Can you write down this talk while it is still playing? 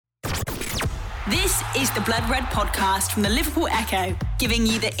This is the Blood Red podcast from the Liverpool Echo, giving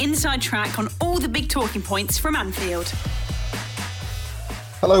you the inside track on all the big talking points from Anfield.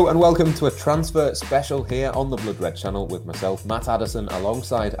 Hello and welcome to a transfer special here on the Blood Red channel with myself, Matt Addison,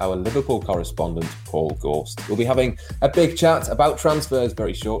 alongside our Liverpool correspondent, Paul Gorst. We'll be having a big chat about transfers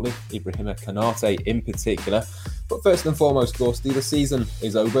very shortly, Ibrahima Konate in particular. But first and foremost, Gorsty, the season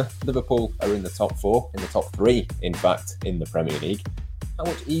is over. Liverpool are in the top four, in the top three, in fact, in the Premier League. How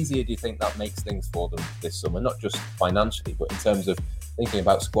much easier do you think that makes things for them this summer? Not just financially, but in terms of thinking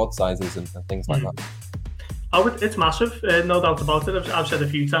about squad sizes and things like that. It's massive, no doubt about it. I've said a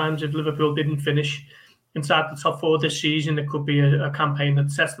few times, if Liverpool didn't finish inside the top four this season, it could be a campaign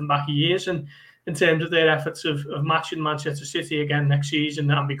that sets them back years. And in terms of their efforts of matching Manchester City again next season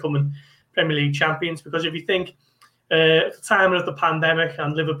and becoming Premier League champions, because if you think at the time of the pandemic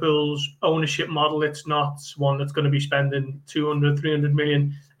and Liverpool's ownership model, it's not one that's going to be spending 200, 300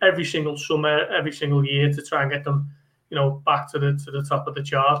 million every single summer, every single year to try and get them, back to the top of the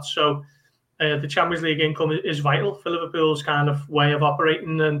charts. So the Champions League income is vital for Liverpool's kind of way of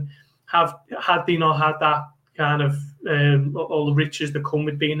operating, and had they not had that kind of all the riches that come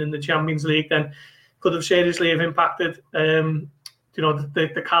with being in the Champions League, then could have seriously have impacted the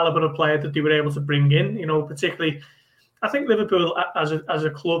calibre of player that they were able to bring in. Particularly, I think Liverpool as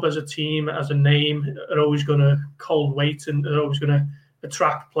a club, as a team, as a name, are always going to hold weight and are always going to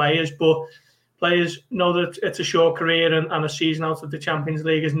attract players, but players know that it's a short career and a season out of the Champions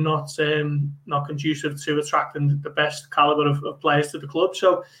League is not conducive to attracting the best calibre of players to the club.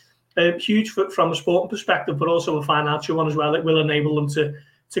 So huge from a sporting perspective, but also a financial one as well. It will enable them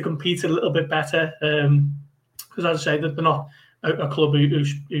to compete a little bit better. Because as I say, they're not a club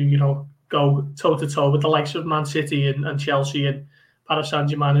who go toe-to-toe with the likes of Man City and Chelsea and Paris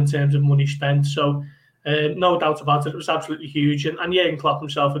Saint-Germain in terms of money spent. So no doubt about it, it was absolutely huge. And Jurgen Klopp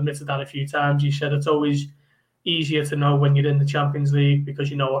himself admitted that a few times. He said it's always easier to know when you're in the Champions League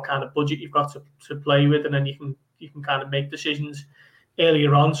because you know what kind of budget you've got to play with, and then you can kind of make decisions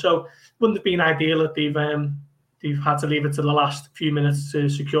earlier on. So it wouldn't have been ideal that they've had to leave it to the last few minutes to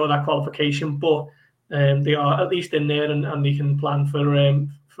secure that qualification, but they are at least in there and they can plan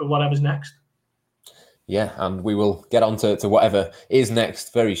for whatever's next. Yeah, and we will get on to whatever is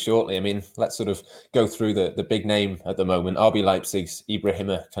next very shortly. I mean, let's sort of go through the big name at the moment, RB Leipzig's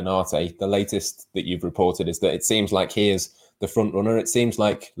Ibrahima Konate. The latest that you've reported is that it seems like he is the front runner. It seems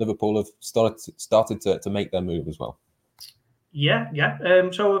like Liverpool have started to make their move as well. Yeah.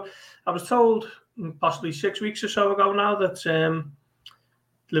 So I was told possibly 6 weeks or so ago now that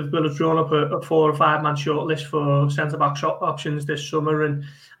Liverpool have drawn up a 4 or 5 man shortlist for centre-back options this summer, and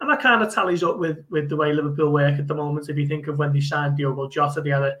that kind of tallies up with the way Liverpool work at the moment. If you think of when they signed Diogo Jota,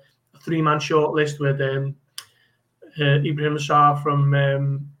 they had a 3-man shortlist with Ibrahima Sarr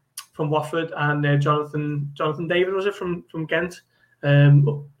from Watford and Jonathan David, was it, from Ghent? And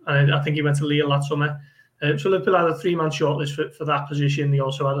I think he went to Lille that summer. So Liverpool had a 3-man shortlist for that position. They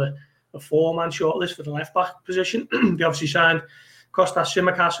also had a 4-man shortlist for the left-back position. They obviously signed Kostas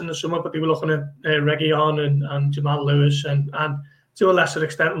Tsimikas in the summer, but they were looking at Reguilon and Jamal Lewis and to a lesser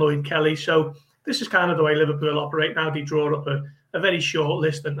extent Lloyd Kelly. So this is kind of the way Liverpool operate now. They draw up a very short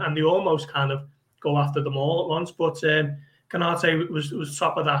list and they almost kind of go after them all at once. But Konate was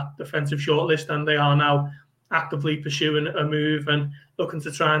top of that defensive shortlist, and they are now actively pursuing a move and looking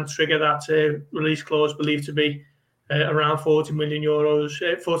to try and trigger that release clause, believed to be around £40 million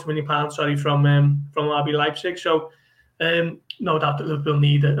from RB Leipzig. So no doubt that Liverpool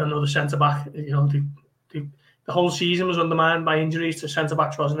need another centre-back. The whole season was undermined by injuries to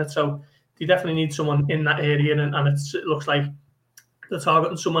centre-backs, wasn't it? So they definitely need someone in that area, and it looks like they're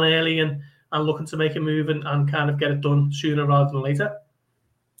targeting someone early and looking to make a move and kind of get it done sooner rather than later.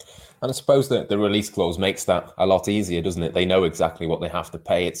 And I suppose that the release clause makes that a lot easier, doesn't it? They know exactly what they have to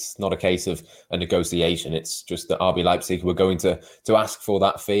pay. It's not a case of a negotiation. It's just that RB Leipzig were going to ask for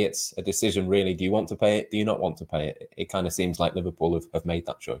that fee. It's a decision, really. Do you want to pay it? Do you not want to pay it? It kind of seems like Liverpool have made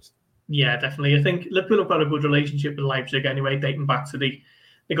that choice. Yeah, definitely. I think Liverpool have got a good relationship with Leipzig anyway, dating back to the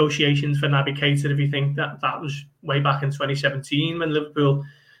negotiations for Naby Keita. If you think that was way back in 2017 when Liverpool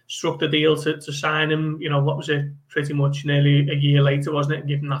struck the deal to sign him, what was it, pretty much nearly a year later, wasn't it,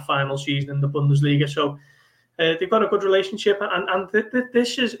 given that final season in the Bundesliga. So they've got a good relationship, and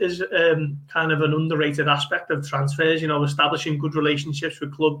this is kind of an underrated aspect of transfers, establishing good relationships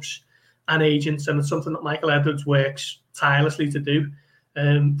with clubs and agents, and it's something that Michael Edwards works tirelessly to do.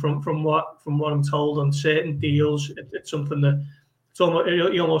 From what I'm told on certain deals, it's something that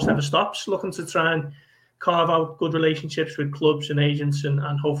he almost never stops looking to try and carve out good relationships with clubs and agents, and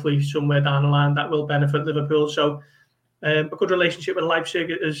hopefully somewhere down the line that will benefit Liverpool. So A good relationship with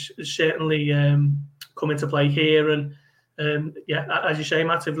Leipzig is certainly come into play here. And as you say,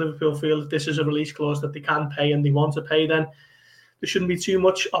 Matt, if Liverpool feel that this is a release clause that they can pay and they want to pay, then there shouldn't be too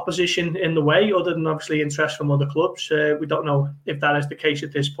much opposition in the way, other than obviously interest from other clubs. We don't know if that is the case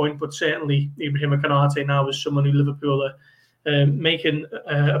at this point, but certainly Ibrahima Konate now is someone who Liverpool are making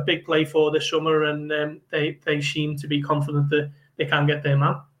a big play for this summer, and they seem to be confident that they can get their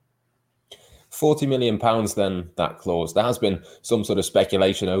man. £40 million then, that clause. There has been some sort of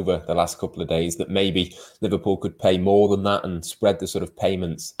speculation over the last couple of days that maybe Liverpool could pay more than that and spread the sort of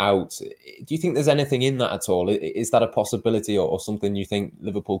payments out. Do you think there's anything in that at all? Is that a possibility or something you think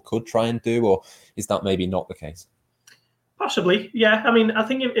Liverpool could try and do, or is that maybe not the case? Possibly, yeah. I mean, I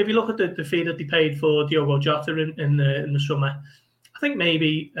think if you look at the fee that they paid for Diogo Jota in the summer, I think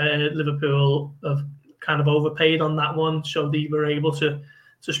maybe Liverpool have kind of overpaid on that one, so they were able to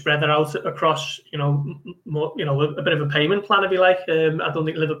spread that out across, more, a bit of a payment plan, if you like. I don't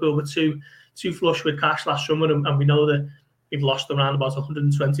think Liverpool were too flush with cash last summer, and we know that we've lost around about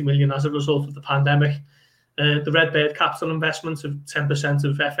 120 million as a result of the pandemic. The Redbird capital investment of 10%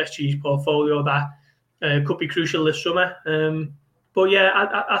 of FSG's portfolio, that could be crucial this summer. But yeah,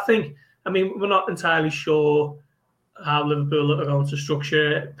 I think, we're not entirely sure how Liverpool are going to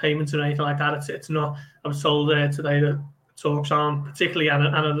structure payments or anything like that. It's not. I was told today that talks aren't particularly at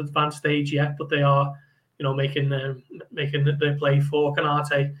an advanced stage yet, but they are, making the play for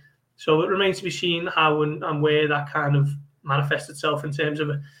Konate. So it remains to be seen how and where that kind of manifests itself in terms of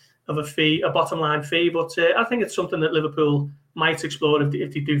a fee, a bottom line fee. But I think it's something that Liverpool might explore if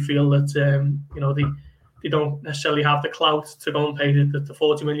they do feel that they don't necessarily have the clout to go and pay the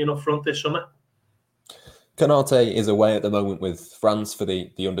 40 million up front this summer. Konate is away at the moment with France for the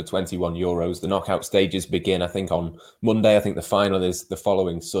under-21 Euros. The knockout stages begin, I think, on Monday. I think the final is the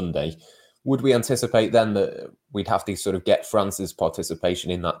following Sunday. Would we anticipate then that we'd have to sort of get France's participation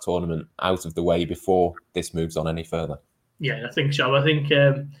in that tournament out of the way before this moves on any further? Yeah, I think so. I think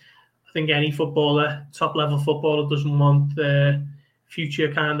any footballer, top-level footballer, doesn't want the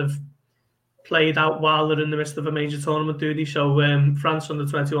future kind of played out while they're in the midst of a major tournament, do they? So France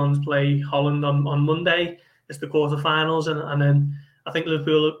under-21s play Holland on Monday. It's the quarterfinals, and then I think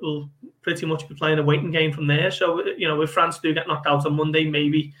Liverpool will pretty much be playing a waiting game from there. So, if France do get knocked out on Monday,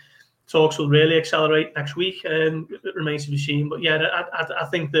 maybe talks will really accelerate next week. It remains to be seen. But yeah, I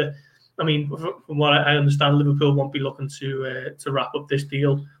think that, from what I understand, Liverpool won't be looking to wrap up this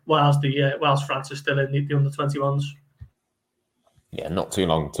deal whilst France is still in the under-21s. Yeah, not too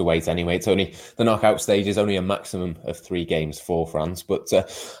long to wait anyway. It's only the knockout stage is only a maximum of 3 games for France. But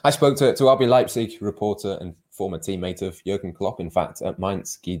I spoke to RB Leipzig reporter and former teammate of Jurgen Klopp, in fact, at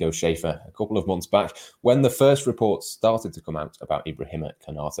Mainz, Guido Schäfer, a couple of months back, when the first reports started to come out about Ibrahima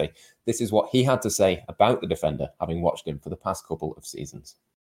Konate. This is what he had to say about the defender, having watched him for the past couple of seasons.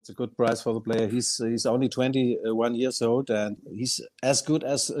 It's a good price for the player. He's only 21 years old, and he's as good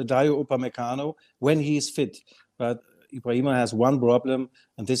as Dayot Upamecano when he's fit. But Ibrahima has one problem,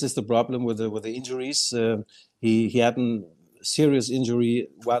 and this is the problem with the injuries. He had a serious injury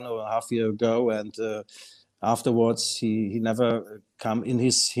 1.5 years ago, and afterwards he never come in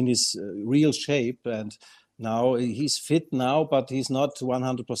his real shape. And now he's fit now, but he's not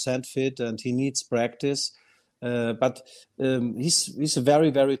 100% fit, and he needs practice. But he's a very,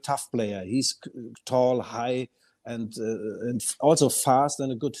 very tough player. He's tall, high, and also fast,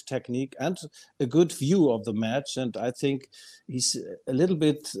 and a good technique and a good view of the match. And I think he's a little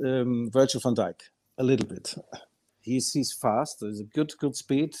bit Virgil van Dijk, a little bit. He's fast. There's a good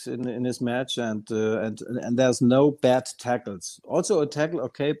speed in his match, and there's no bad tackles. Also a tackle,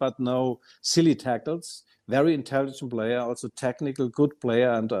 okay, but no silly tackles. Very intelligent player, also technical, good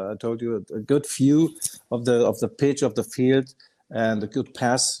player, and I told you a good view of the pitch, of the field, and a good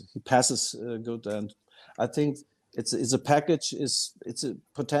pass. He passes good, and I think it's a package. It's a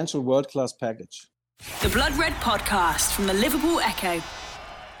potential world-class package. The Blood Red Podcast from the Liverpool Echo.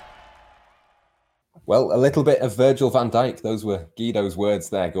 Well, a little bit of Virgil van Dijk. Those were Guido's words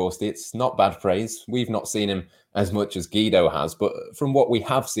there, Gorsty. It's not bad praise. We've not seen him as much as Guido has, but from what we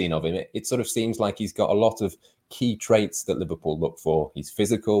have seen of him, it sort of seems like he's got a lot of key traits that Liverpool look for. He's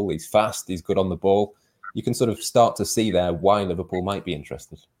physical, he's fast, he's good on the ball. You can sort of start to see there why Liverpool might be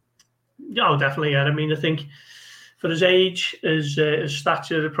interested. Yeah, definitely. Yeah. I think for his age, his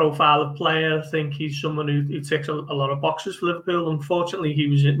stature, the profile of player, I think he's someone who ticks a lot of boxes for Liverpool. Unfortunately,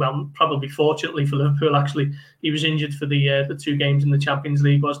 probably fortunately for Liverpool, actually, he was injured for the 2 games in the Champions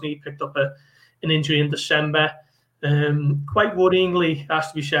League, wasn't he? He picked up an injury in December. Quite worryingly, has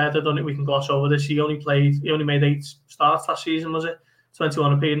to be said. I don't think we can gloss over this. He only made 8 starts last season, was it?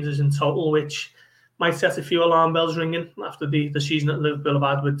 21 appearances in total, which might set a few alarm bells ringing after the season that Liverpool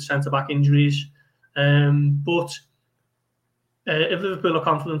have had with centre-back injuries. But if Liverpool are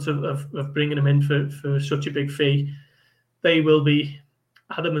confident of bringing him in for such a big fee, they will be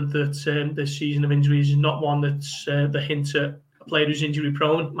adamant that this season of injuries is not one that's the hint at a player who's injury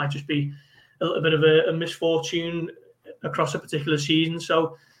prone. It might just be a little bit of a misfortune across a particular season.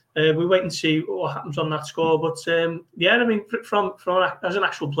 So we wait and see what happens on that score. But yeah, I mean, from as an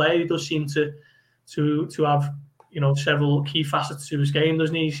actual player, he does seem to have, you know, several key facets to his game,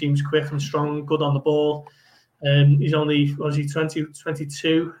 doesn't he? He seems quick and strong, good on the ball. He's only,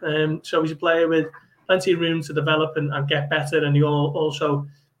 22? So he's a player with plenty of room to develop and get better. And he also,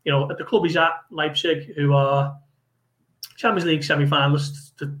 you know, at the club he's at, Leipzig, who are Champions League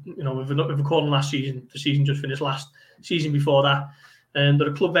semi-finalists. You know, we've recorded last season. The season just finished last season before that. And they're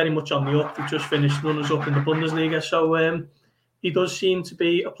a club very much on the up. They've just finished runners-up in the Bundesliga. So he does seem to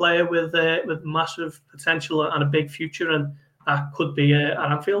be a player with massive potential and a big future, and that could be at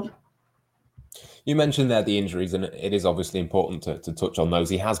Anfield. You mentioned there the injuries, and it is obviously important to touch on those.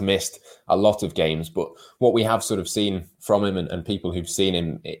 He has missed a lot of games, but what we have sort of seen from him and people who've seen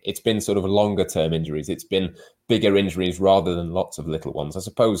him, it's been sort of longer term injuries. It's been bigger injuries rather than lots of little ones. I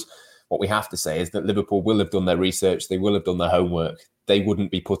suppose what we have to say is that Liverpool will have done their research. They will have done their homework. They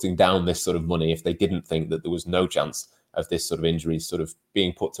wouldn't be putting down this sort of money if they didn't think that there was no chance of this sort of injuries sort of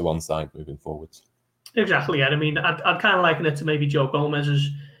being put to one side moving forwards. Exactly, yeah. I mean, I'd kind of liken it to maybe Joe Gomez's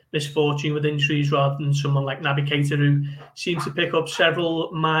misfortune with injuries rather than someone like Naby Keita, who seems to pick up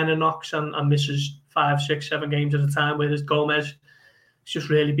several minor knocks and misses 5, 6, 7 games at a time, whereas Gomez has just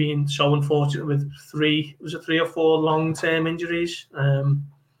really been so unfortunate with 3 or 4 long-term injuries.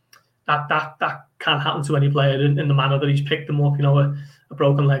 That can happen to any player in the manner that he's picked them up. You know, a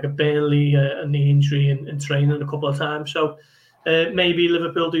broken leg at Burnley, a knee injury in training a couple of times. So maybe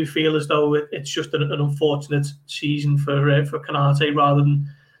Liverpool do feel as though it's just an unfortunate season for Konate rather than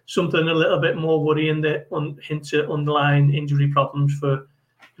something a little bit more worrying that hints at underlying injury problems for,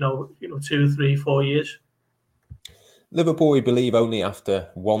 you know, 2, 3, 4 years. Liverpool, we believe, only after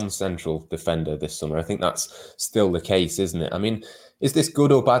one central defender this summer. I think that's still the case, isn't it? I mean, is this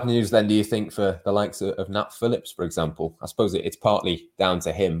good or bad news then, do you think, for the likes of Nat Phillips, for example? I suppose it's partly down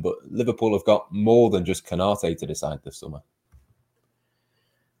to him, but Liverpool have got more than just Konate to decide this summer.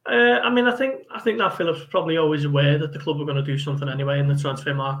 I mean, I think Nat Phillips was probably always aware that the club were going to do something anyway in the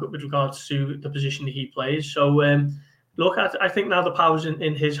transfer market with regards to the position that he plays. So, look, I think now the power's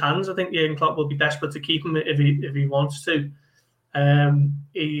in his hands. I think Jurgen Klopp will be desperate to keep him if he wants to.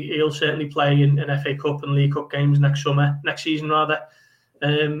 He'll certainly play in FA Cup and League Cup games next season rather.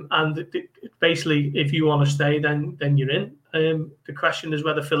 And basically, if you want to stay, then you're in. The question is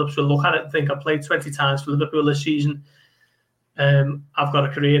whether Phillips will look at it and think, I played 20 times for Liverpool this season. I've got a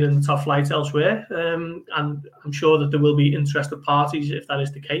career in the top flight elsewhere, and I'm sure that there will be interested parties if that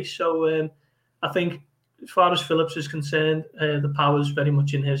is the case. So I think, as far as Phillips is concerned, the power is very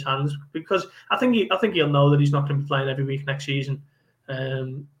much in his hands, because I think he'll know that he's not going to be playing every week next season.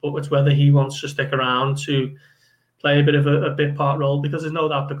 But it's whether he wants to stick around to play a bit of a bit part role, because there's no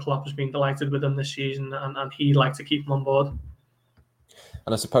doubt that Klopp has been delighted with him this season, and he'd like to keep him on board.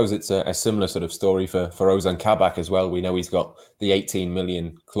 And I suppose it's a similar sort of story for Ozan Kabak as well. We know he's got the 18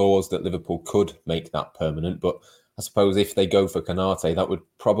 million clause that Liverpool could make that permanent. But I suppose if they go for Konate, that would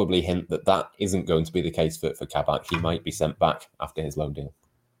probably hint that isn't going to be the case for Kabak. He might be sent back after his loan deal.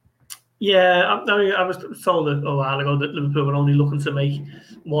 Yeah, I was told a while ago that Liverpool were only looking to make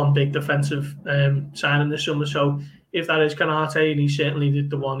one big defensive signing this summer. So if that is Konate, and he's certainly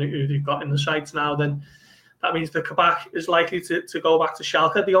the one who they've got in the sights now, then that means that Kabak is likely to go back to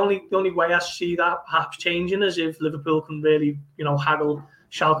Schalke. The only way I see that perhaps changing is if Liverpool can really, you know, haggle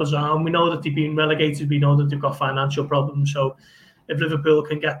Schalke's arm. We know that they've been relegated. We know that they've got financial problems. So if Liverpool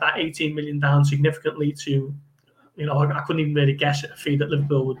can get that 18 million down significantly to, you know, I couldn't even really guess at a fee that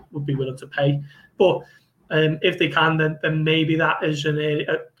Liverpool would be willing to pay. But if they can, then maybe that is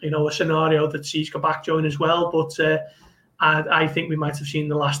a scenario that sees Kabak join as well. But I think we might have seen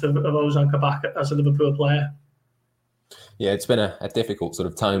the last of Ozan Kabak as a Liverpool player. Yeah, it's been a difficult sort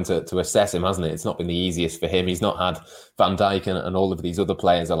of time to assess him, hasn't it? It's not been the easiest for him. He's not had Van Dijk and all of these other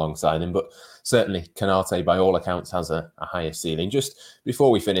players alongside him, but certainly Konate, by all accounts, has a higher ceiling. Just before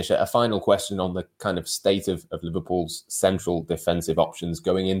we finish, a final question on the kind of state of Liverpool's central defensive options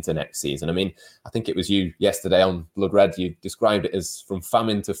going into next season. I mean, I think it was you yesterday on Blood Red, you described it as from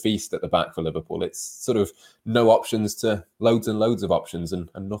famine to feast at the back for Liverpool. It's sort of no options to loads and loads of options and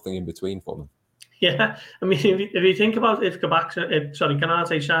nothing in between for them. Yeah, I mean, if you think about if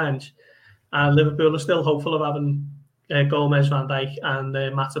Konate signs, Liverpool are still hopeful of having Gomez, Van Dijk and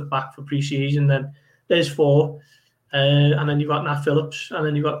Matip back for pre-season, then There's 4. And then you've got Nat Phillips, and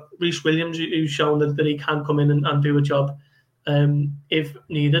then you've got Rhys Williams, who's shown that he can come in and do a job if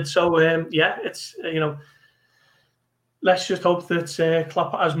needed. So, it's, let's just hope that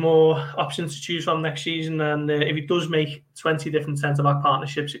Klopp has more options to choose from next season. And if he does make 20 different centre-back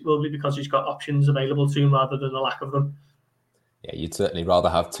partnerships, it will be because he's got options available to him rather than a lack of them. Yeah, you'd certainly rather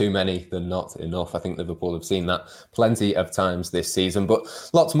have too many than not enough. I think Liverpool have seen that plenty of times this season, but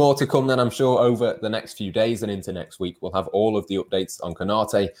lots more to come then, I'm sure, over the next few days and into next week. We'll have all of the updates on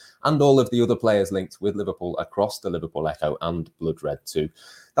Konate and all of the other players linked with Liverpool across the Liverpool Echo and Blood Red too.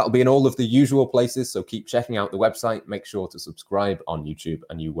 That'll be in all of the usual places, so keep checking out the website. Make sure to subscribe on YouTube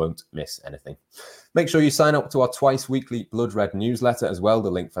and you won't miss anything. Make sure you sign up to our twice weekly Blood Red newsletter as well.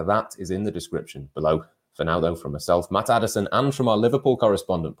 The link for that is in the description below. For now, though, from myself, Matt Addison, and from our Liverpool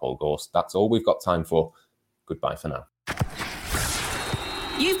correspondent, Paul Gorst, that's all we've got time for. Goodbye for now.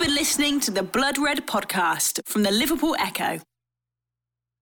 You've been listening to the Blood Red podcast from the Liverpool Echo.